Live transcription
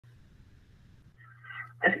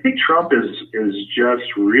I think Trump is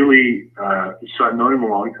just really, so I've known him a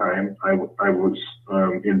long time. I was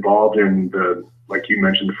involved in like you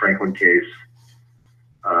mentioned, the Franklin case,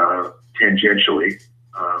 tangentially.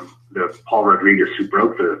 The Paul Rodriguez, who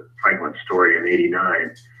broke the Franklin story in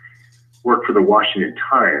 '89, worked for the Washington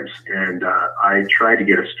Times, and I tried to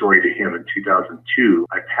get a story to him in 2002.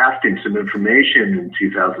 I passed him some information in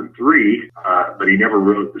 2003, but he never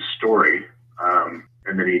wrote the story.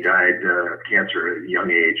 And then he died of cancer at a young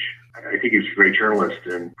age. I think he was a great journalist,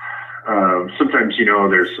 and sometimes,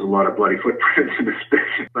 there's a lot of bloody footprints in this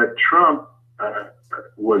business. But Trump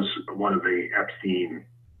was one of the Epstein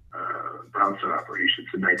Brownstone operations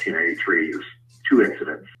in 1993. It was 2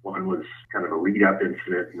 incidents. One was kind of a lead-up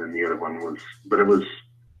incident, and then the other one was,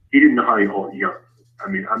 he didn't know how old,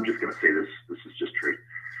 I'm just going to say this is just true.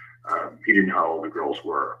 He didn't know how old the girls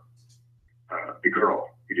were.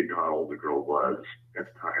 He didn't know how old the girl was at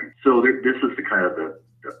the time. So this is the kind of the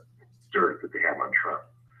dirt that they have on Trump,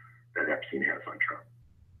 that Epstein has on Trump.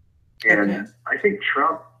 And okay. I think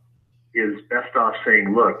Trump is best off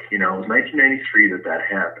saying, look, it was 1993 that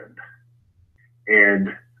happened.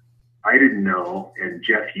 And I didn't know, and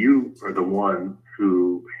Jeff, you are the one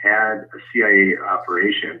who had a CIA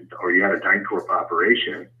operation, or you had a DynCorp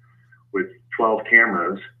operation with 12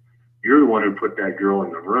 cameras. You're the one who put that girl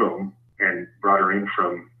in the room and brought her in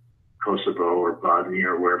from Kosovo or Bosnia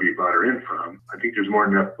or wherever you brought her in from. I think there's more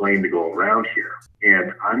than enough blame to go around here.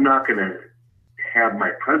 And I'm not going to have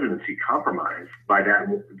my presidency compromised by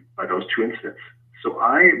those 2 incidents. So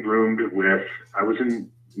I was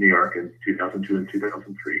in New York in 2002 and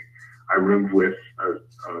 2003. I roomed with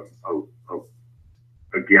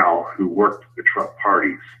a gal who worked the Trump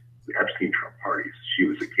parties, the Epstein Trump parties. She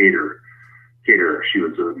was a caterer. She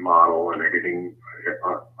was a model and everything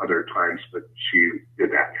other times, but she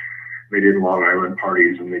did that. They did Long Island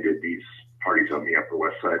parties, and they did these parties on the Upper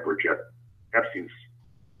West Side where Jeff Epstein's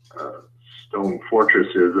stone fortress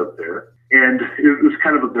is up there. And it was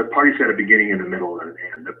kind of the parties had a beginning and a middle and an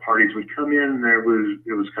end. The parties would come in, and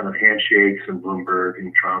it was kind of handshakes and Bloomberg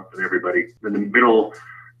and Trump and everybody. In the middle,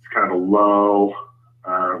 it's kind of a lull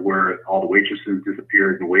where all the waitresses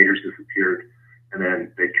disappeared and waiters disappeared. And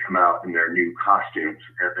then they'd come out in their new costumes,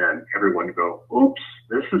 and then everyone would go, oops,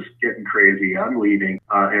 this is getting crazy, I'm leaving.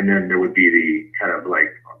 And then there would be the kind of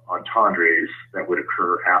like entendres that would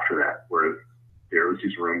occur after that, where there was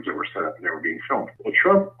these rooms that were set up and they were being filmed. Well,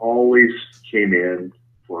 Trump always came in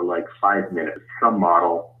for like 5 minutes. Some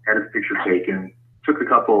model had his picture taken, shook a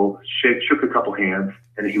couple hands,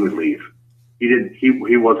 and he would leave.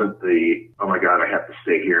 He wasn't the, oh my God, I have to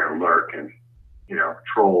stay here and lurk and,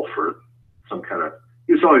 troll for some kind of,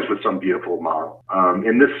 he was always with some beautiful model.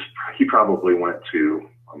 And this, he probably went to,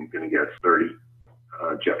 I'm going to guess 30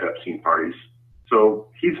 Jeff Epstein parties. So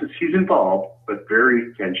he's involved, but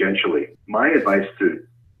very tangentially. My advice to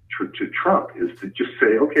Trump is to just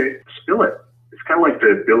say, okay, spill it. It's kind of like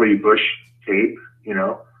the Billy Bush tape,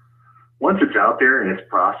 Once it's out there and it's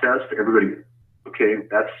processed, everybody, okay,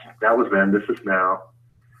 that was then, this is now.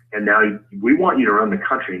 And now we want you to run the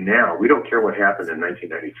country now. We don't care what happened in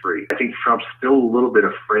 1993. I think Trump's still a little bit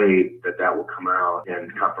afraid that will come out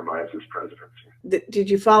and compromise his presidency. Did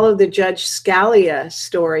you follow the Judge Scalia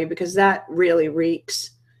story? Because that really reeks.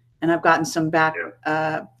 And I've gotten some back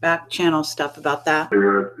channel stuff about that.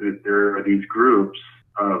 There are these groups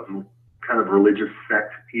of kind of religious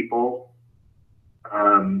sect people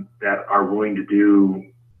that are willing to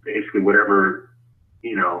do basically whatever,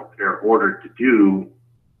 they're ordered to do.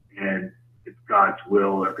 And it's God's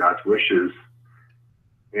will or God's wishes.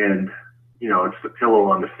 And, it's the pillow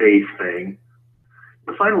on the face thing.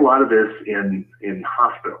 You'll find a lot of this in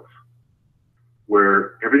hospitals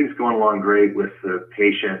where everything's going along great with the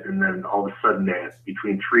patient, and then all of a sudden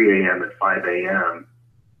between 3 a.m. and 5 a.m.,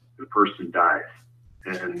 the person dies.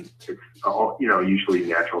 And it's all, usually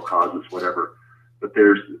natural causes, whatever. But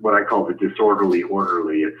there's what I call the disorderly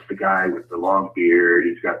orderly. It's the guy with the long beard.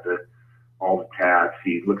 He's got all the tats.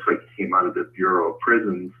 He looks like he came out of the Bureau of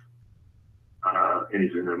Prisons, and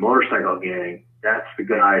he's in a motorcycle gang. That's the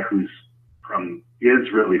guy who's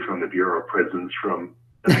really from the Bureau of Prisons, from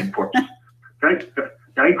DynCorp.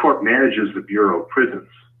 DynCorp manages the Bureau of Prisons.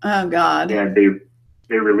 Oh God! And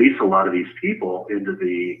they release a lot of these people into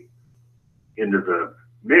the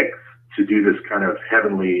mix to do this kind of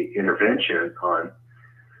heavenly intervention on.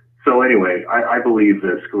 So anyway, I believe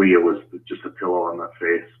that Scalia was just a pillow on my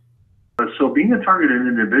face. So being a targeted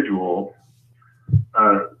individual,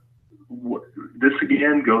 this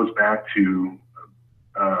again goes back to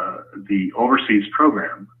the overseas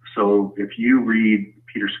program. So if you read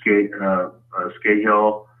Peter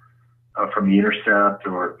Scahill, from the Intercept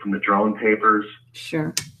or from the drone papers,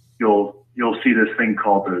 Sure. you'll see this thing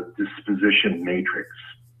called the disposition matrix.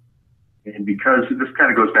 And because this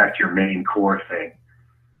kind of goes back to your main core thing,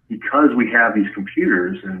 because we have these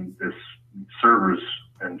computers and this servers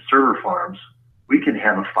and server farms, we can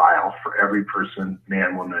have a file for every person,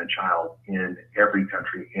 man, woman, and child in every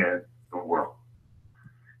country in the world.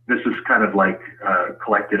 This is kind of like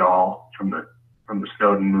Collect It All from the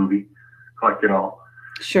Snowden movie, Collect It All.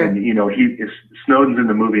 Sure. And, you know, Snowden's in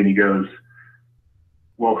the movie and he goes,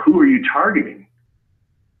 well, who are you targeting?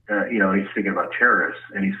 You know, he's thinking about terrorists,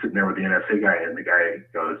 and he's sitting there with the NSA guy, and the guy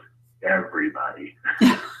goes, everybody.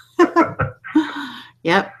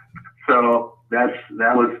 Yep. So that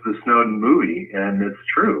was the Snowden movie, and it's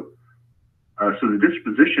true. So the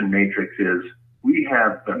disposition matrix is we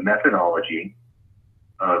have the methodology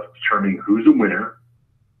of determining who's a winner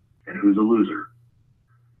and who's a loser.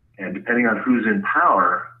 And depending on who's in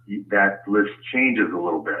power, that list changes a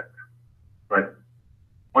little bit. But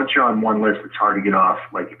once you're on one list, it's hard to get off.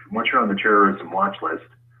 Like once you're on the terrorism watch list,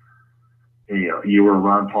 you know, you were a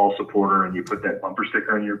Ron Paul supporter and you put that bumper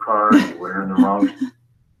sticker on your car and you were in the wrong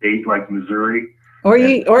state like Missouri. Or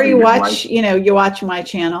you watch, you know, you watch my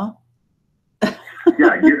channel.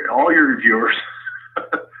 Yeah, all your viewers,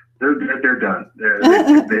 they're done.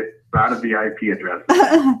 They're out of the IP address.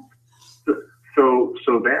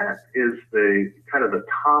 So that is the kind of the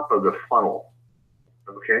top of the funnel,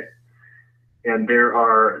 okay? And there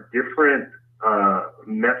are different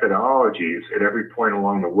methodologies at every point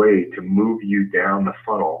along the way to move you down the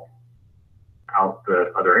funnel out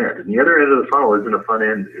the other end. And the other end of the funnel isn't a fun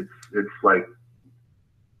end. It's like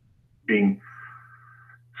sleeping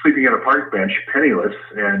on a park bench, penniless,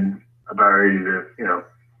 and about ready to, you know,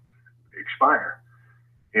 expire.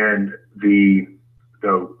 And these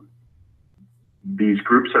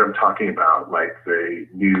groups that I'm talking about, like the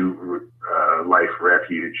New Life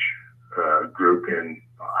Refuge group in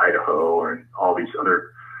Idaho and all these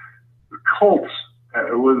other cults,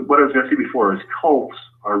 what I was going to say before is cults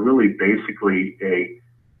are really basically an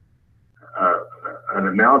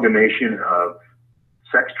amalgamation of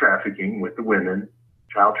sex trafficking with the women,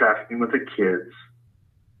 child trafficking with the kids.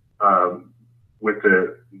 With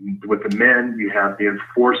the men, you have the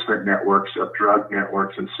enforcement networks of drug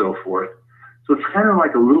networks and so forth. So it's kind of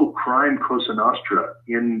like a little crime Cosa Nostra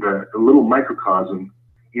in a little microcosm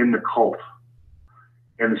in the cult.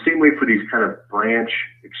 And the same way for these kind of branch,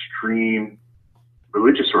 extreme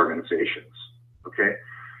religious organizations, okay?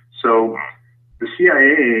 So the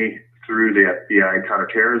CIA, through the FBI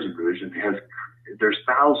counterterrorism division, there's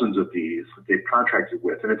thousands of these that they've contracted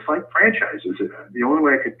with, and it's like franchises. The only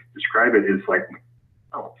way I could describe it is like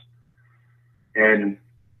McDonald's. And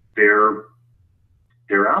they're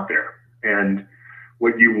out there. And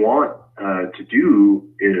what you want to do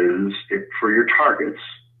is, for your targets,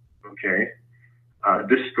 okay,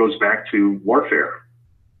 this goes back to warfare.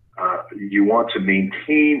 You want to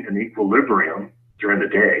maintain an equilibrium during the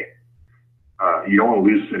day. You don't want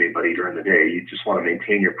to lose anybody during the day. You just want to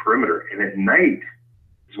maintain your perimeter. And at night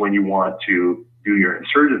is when you want to do your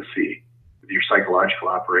insurgency, your psychological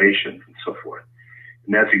operations and so forth.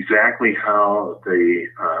 And that's exactly how the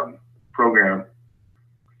program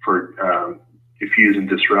for Diffuse and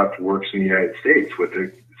Disrupt works in the United States with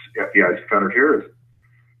the FBI's counterterrorism.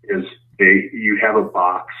 Is you have a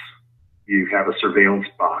box, you have a surveillance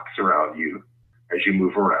box around you as you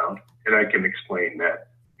move around, and I can explain that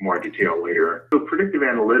more in detail later. So predictive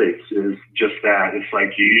analytics is just that. It's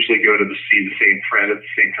like you usually go to see the same friend at the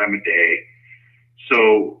same time of day.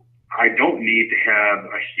 So I don't need to have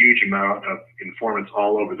a huge amount of informants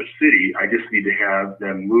all over the city. I just need to have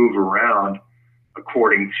them move around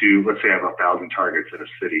according to, let's say I have 1,000 targets in a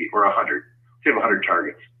city, or 100. Say I have 100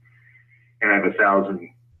 targets, and I have 1,000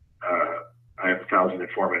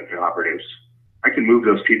 informant operatives. I can move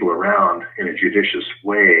those people around in a judicious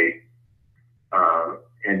way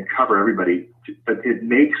and cover everybody, but it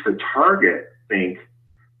makes the target think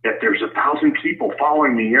that there's 1,000 people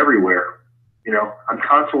following me everywhere. You know, I'm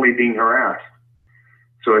constantly being harassed.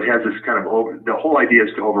 So it has this kind of the whole idea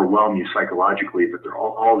is to overwhelm you psychologically, that there are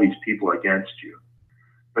all these people against you.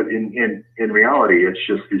 But in reality, it's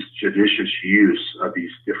just this judicious use of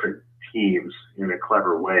these different teams in a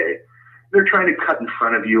clever way. They're trying to cut in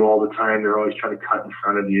front of you all the time. They're always trying to cut in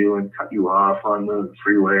front of you and cut you off on the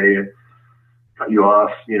freeway and cut you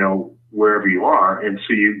off, you know, wherever you are. And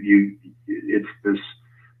so it's this,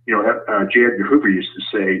 you know, J. Edgar Hoover used to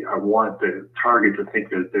say, I want the target to think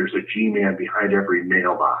that there's a G-man behind every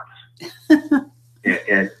mailbox.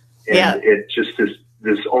 and yeah. It's just this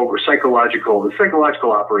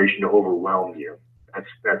psychological operation to overwhelm you.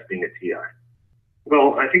 That's being a TI.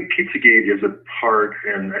 Well, I think Pizzagate is a part,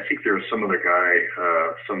 and I think there was some other guy,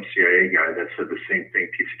 some CIA guy that said the same thing.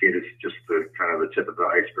 Pizzagate is just the kind of the tip of the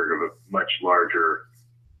iceberg of a much larger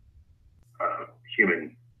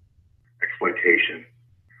human exploitation.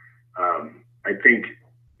 I think,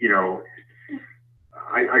 you know,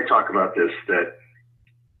 I talk about this, that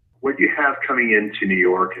what you have coming into New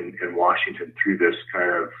York and Washington through this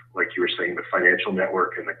kind of, like you were saying, the financial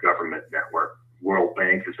network and the government network. World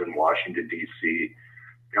Bank is in Washington, D.C.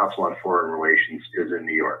 Council on Foreign Relations is in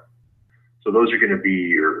New York. So those are going to be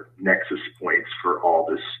your nexus points for all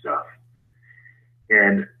this stuff.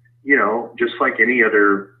 And, you know, just like any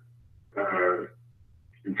other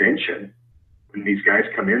invention, when these guys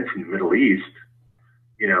come in from the Middle East,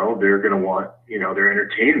 you know, they're going to want, you know, their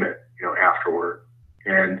entertainment, you know, afterward.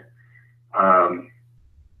 And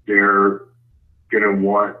they're going to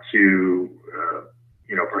want to,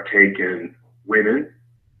 you know, partake in women.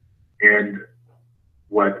 And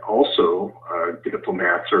what also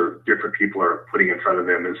diplomats or different people are putting in front of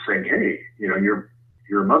them is saying, hey, you know,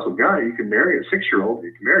 you're a Muslim guy, you can marry a 6-year-old,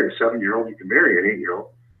 you can marry a 7-year-old, you can marry an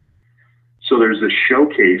 8-year-old. So there's this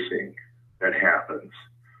showcasing that happens.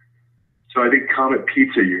 So I think Comet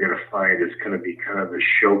Pizza, you're going to find, is going to be kind of a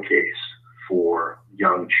showcase for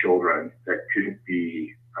young children that could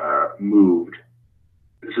be moved.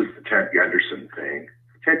 This is the Ted Gunderson thing.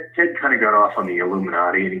 Ted kind of got off on the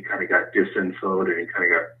Illuminati, and he kind of got disinfoed, and he kind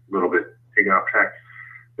of got a little bit taken off track.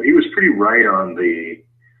 But he was pretty right on the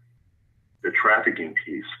trafficking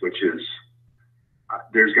piece, which is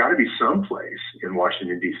there's got to be some place in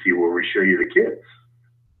Washington, D.C. where we show you the kids.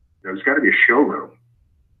 There's got to be a showroom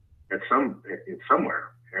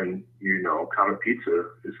somewhere. And, you know, Comet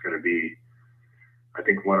Pizza is going to be, I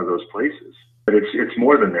think, one of those places. But it's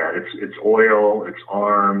more than that. It's oil, it's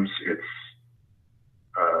arms, it's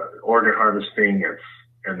organ harvesting,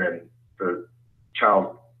 and then the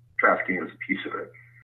child trafficking is a piece of it.